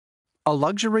A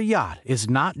luxury yacht is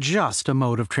not just a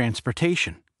mode of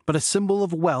transportation, but a symbol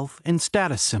of wealth and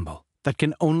status symbol that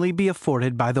can only be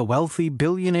afforded by the wealthy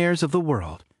billionaires of the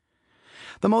world.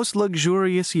 The most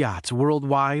luxurious yachts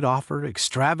worldwide offer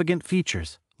extravagant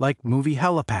features like movie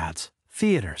helipads,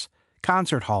 theaters,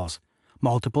 concert halls,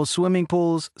 multiple swimming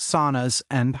pools, saunas,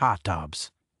 and hot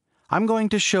tubs. I'm going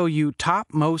to show you top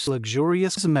most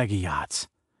luxurious mega yachts.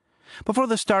 Before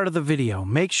the start of the video,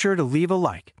 make sure to leave a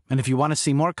like, and if you want to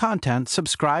see more content,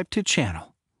 subscribe to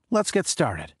channel. Let's get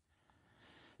started.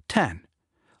 10.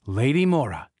 Lady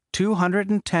Mora,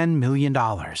 $210 million.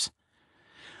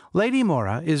 Lady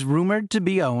Mora is rumored to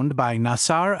be owned by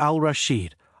Nasser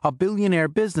al-Rashid, a billionaire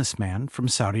businessman from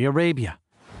Saudi Arabia.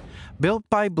 Built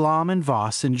by Blohm &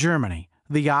 Voss in Germany,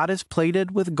 the yacht is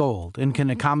plated with gold and can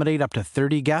accommodate up to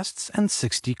 30 guests and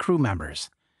 60 crew members.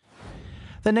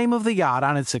 The name of the yacht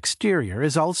on its exterior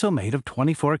is also made of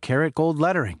 24-karat gold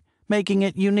lettering, making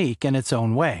it unique in its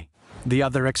own way. The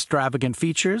other extravagant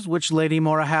features which Lady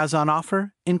Mora has on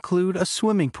offer include a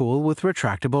swimming pool with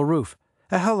retractable roof,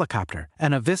 a helicopter,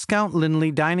 and a Viscount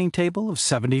Linley dining table of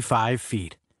 75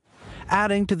 feet.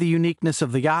 Adding to the uniqueness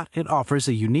of the yacht, it offers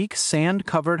a unique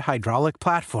sand-covered hydraulic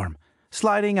platform,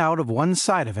 sliding out of one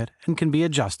side of it and can be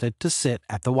adjusted to sit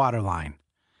at the waterline.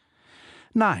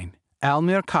 9. Al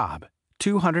Mirkab,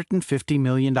 $250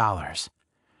 million.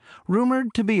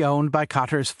 Rumored to be owned by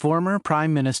Qatar's former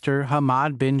Prime Minister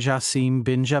Hamad bin Jassim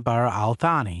bin Jabbar Al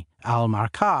Thani, Al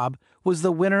Mirkab was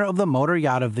the winner of the Motor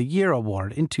Yacht of the Year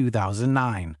award in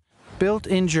 2009. Built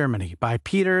in Germany by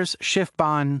Peters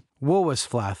Schiffbahn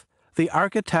Wowesfleth, the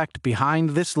architect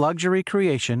behind this luxury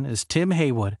creation is Tim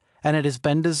Haywood, and it has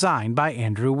been designed by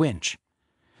Andrew Winch.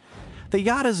 The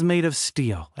yacht is made of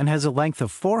steel and has a length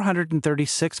of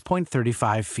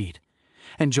 436.35 feet.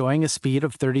 Enjoying a speed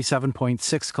of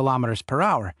 37.6 kilometers per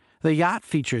hour, the yacht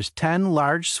features 10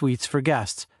 large suites for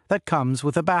guests that comes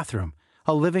with a bathroom,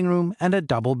 a living room, and a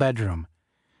double bedroom.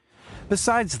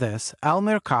 Besides this, Al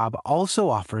Mirkab also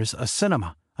offers a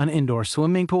cinema, an indoor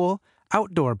swimming pool,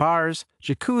 outdoor bars,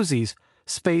 jacuzzis,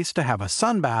 space to have a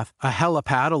sunbath, a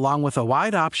helipad along with a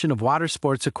wide option of water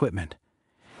sports equipment.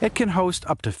 It can host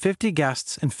up to 50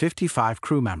 guests and 55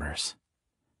 crew members.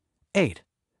 8.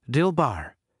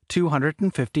 Dilbar,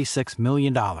 $256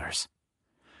 million.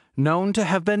 Known to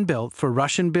have been built for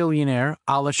Russian billionaire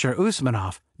Alisher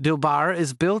Usmanov, Dilbar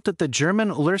is built at the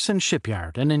German Lürssen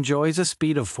shipyard and enjoys a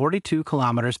speed of 42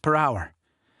 kilometers per hour.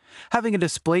 Having a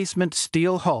displacement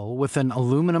steel hull with an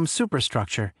aluminum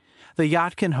superstructure, the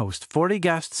yacht can host 40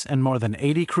 guests and more than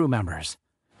 80 crew members.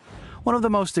 One of the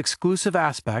most exclusive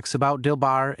aspects about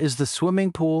Dilbar is the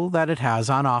swimming pool that it has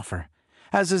on offer,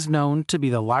 as is known to be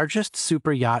the largest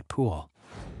super yacht pool.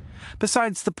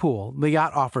 Besides the pool, the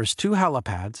yacht offers 2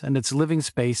 helipads and its living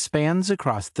space spans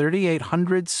across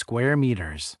 3,800 square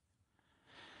meters.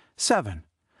 7.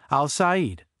 Al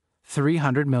Said,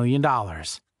 $300 million.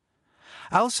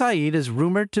 Al Said is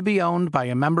rumored to be owned by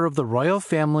a member of the royal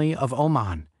family of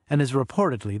Oman and is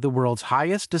reportedly the world's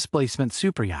highest displacement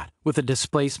superyacht, with a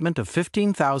displacement of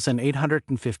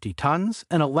 15,850 tons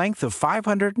and a length of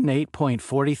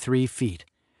 508.43 feet.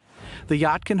 The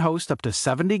yacht can host up to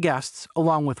 70 guests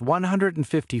along with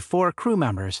 154 crew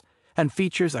members and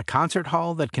features a concert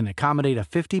hall that can accommodate a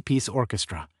 50-piece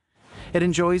orchestra. It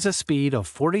enjoys a speed of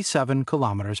 47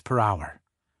 kilometers per hour.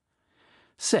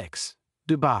 6.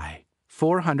 Dubai,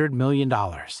 $400 million.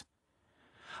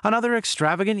 Another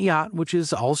extravagant yacht which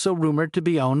is also rumored to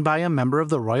be owned by a member of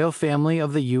the royal family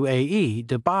of the UAE,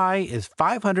 Dubai is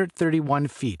 531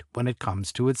 feet when it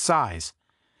comes to its size.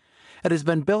 It has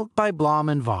been built by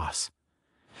Blohm & Voss.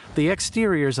 The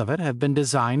exteriors of it have been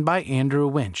designed by Andrew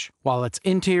Winch, while its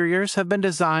interiors have been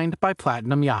designed by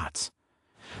Platinum Yachts.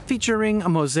 Featuring a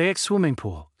mosaic swimming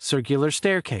pool, circular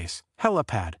staircase,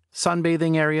 helipad,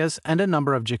 sunbathing areas, and a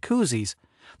number of jacuzzis,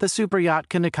 the superyacht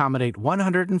can accommodate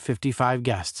 155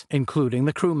 guests, including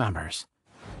the crew members.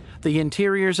 The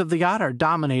interiors of the yacht are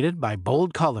dominated by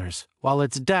bold colors, while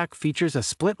its deck features a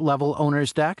split-level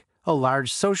owner's deck, a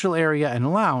large social area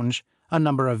and lounge, a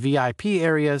number of VIP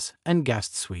areas, and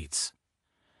guest suites.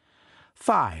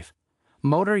 5.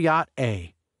 Motor Yacht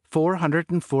A,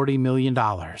 $440 million.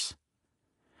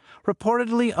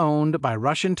 Reportedly owned by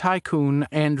Russian tycoon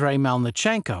Andrei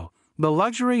Melnichenko, the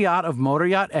luxury yacht of Motor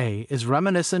Yacht A is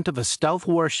reminiscent of a stealth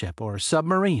warship or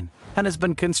submarine and has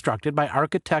been constructed by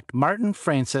architect Martin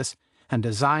Francis and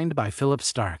designed by Philip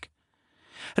Stark.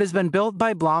 It has been built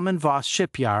by Blohm & Voss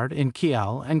shipyard in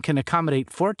Kiel and can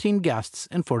accommodate 14 guests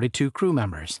and 42 crew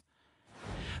members.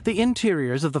 The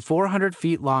interiors of the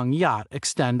 400-feet-long yacht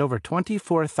extend over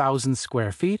 24,000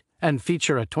 square feet and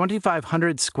feature a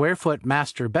 2,500-square-foot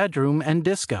master bedroom and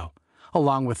disco,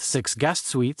 along with 6 guest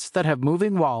suites that have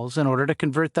moving walls in order to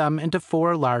convert them into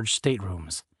 4 large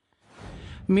staterooms.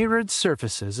 Mirrored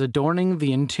surfaces adorning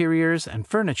the interiors and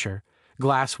furniture,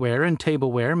 glassware and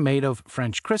tableware made of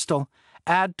French crystal,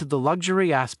 add to the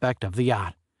luxury aspect of the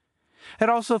yacht. It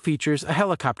also features a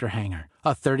helicopter hangar,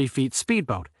 a 30-foot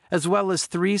speedboat, as well as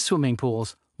 3 swimming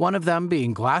pools, one of them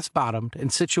being glass-bottomed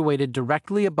and situated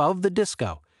directly above the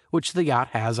disco, which the yacht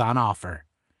has on offer.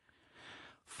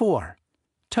 4.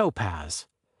 Topaz,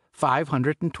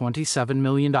 $527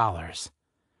 million.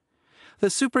 The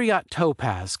superyacht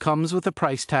Topaz comes with a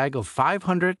price tag of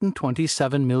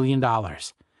 $527 million.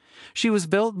 She was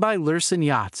built by Lürssen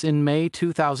Yachts in May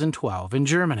 2012 in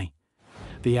Germany.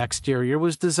 The exterior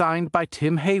was designed by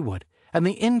Tim Haywood, and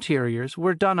the interiors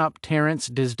were done up Terence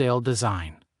Disdale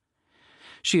design.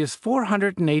 She is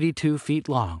 482 feet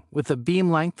long, with a beam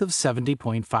length of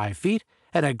 70.5 feet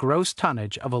and a gross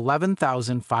tonnage of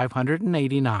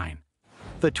 11,589.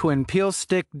 The twin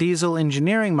peel-stick diesel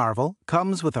engineering marvel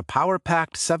comes with a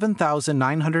power-packed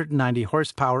 7,990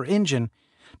 horsepower engine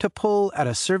to pull at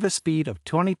a service speed of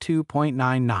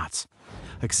 22.9 knots.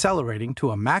 Accelerating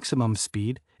to a maximum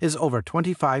speed is over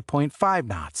 25.5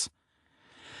 knots.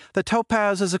 The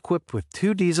Topaz is equipped with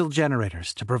 2 diesel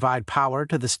generators to provide power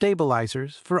to the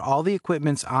stabilizers for all the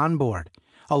equipments on board,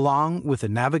 along with the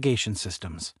navigation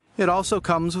systems. It also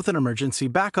comes with an emergency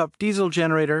backup diesel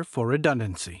generator for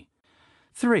redundancy.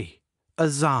 3.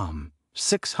 Azam,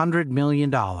 $600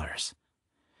 million.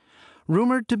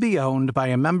 Rumored to be owned by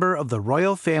a member of the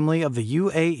royal family of the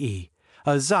UAE,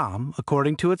 Azam,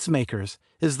 according to its makers,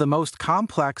 is the most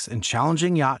complex and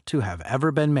challenging yacht to have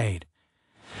ever been made.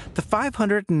 The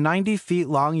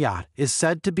 590-feet-long yacht is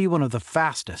said to be one of the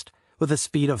fastest, with a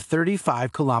speed of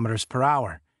 35 kilometers per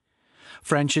hour.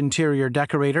 French interior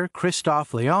decorator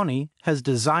Christophe Leoni has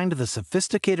designed the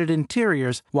sophisticated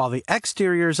interiors, while the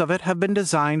exteriors of it have been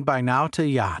designed by Nauta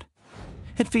Yacht.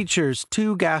 It features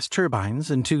 2 gas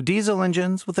turbines and 2 diesel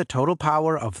engines with a total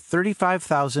power of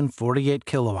 35,048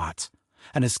 kilowatts,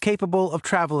 and is capable of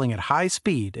traveling at high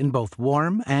speed in both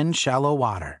warm and shallow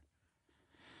water.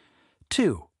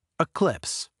 2.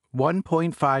 Eclipse,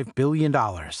 $1.5 billion.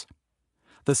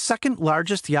 The second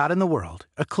largest yacht in the world,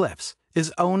 Eclipse,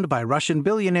 is owned by Russian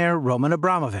billionaire Roman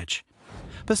Abramovich.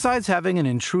 Besides having an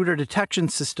intruder detection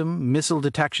system, missile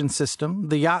detection system,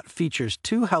 the yacht features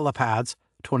 2 helipads,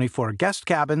 24 guest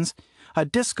cabins, a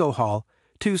disco hall,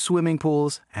 2 swimming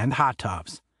pools, and hot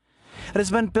tubs. It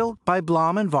has been built by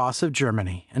Blom & Voss of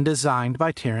Germany and designed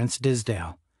by Terence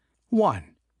Disdale. 1.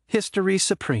 History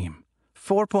Supreme,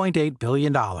 $4.8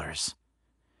 billion.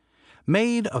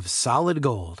 Made of solid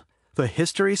gold, the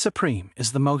History Supreme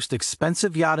is the most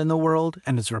expensive yacht in the world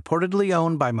and is reportedly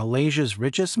owned by Malaysia's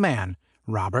richest man,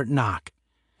 Robert Knock.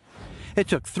 It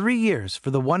took 3 years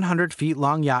for the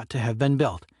 100-feet-long yacht to have been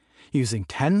built, using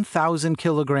 10,000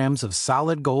 kilograms of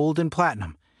solid gold and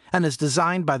platinum, and is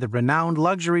designed by the renowned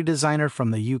luxury designer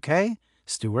from the UK,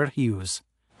 Stuart Hughes.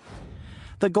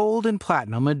 The gold and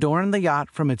platinum adorn the yacht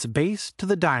from its base to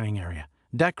the dining area,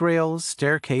 deck rails,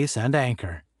 staircase, and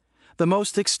anchor. The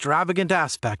most extravagant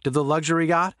aspect of the luxury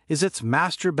yacht is its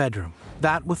master bedroom,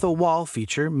 that with a wall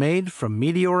feature made from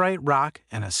meteorite rock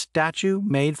and a statue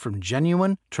made from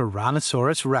genuine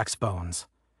Tyrannosaurus Rex bones.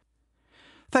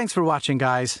 Thanks for watching,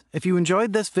 guys. If you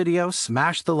enjoyed this video,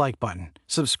 smash the like button,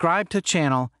 subscribe to the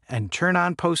channel, and turn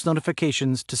on post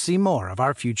notifications to see more of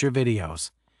our future videos.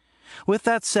 With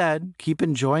that said, keep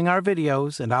enjoying our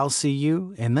videos, and I'll see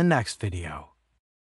you in the next video.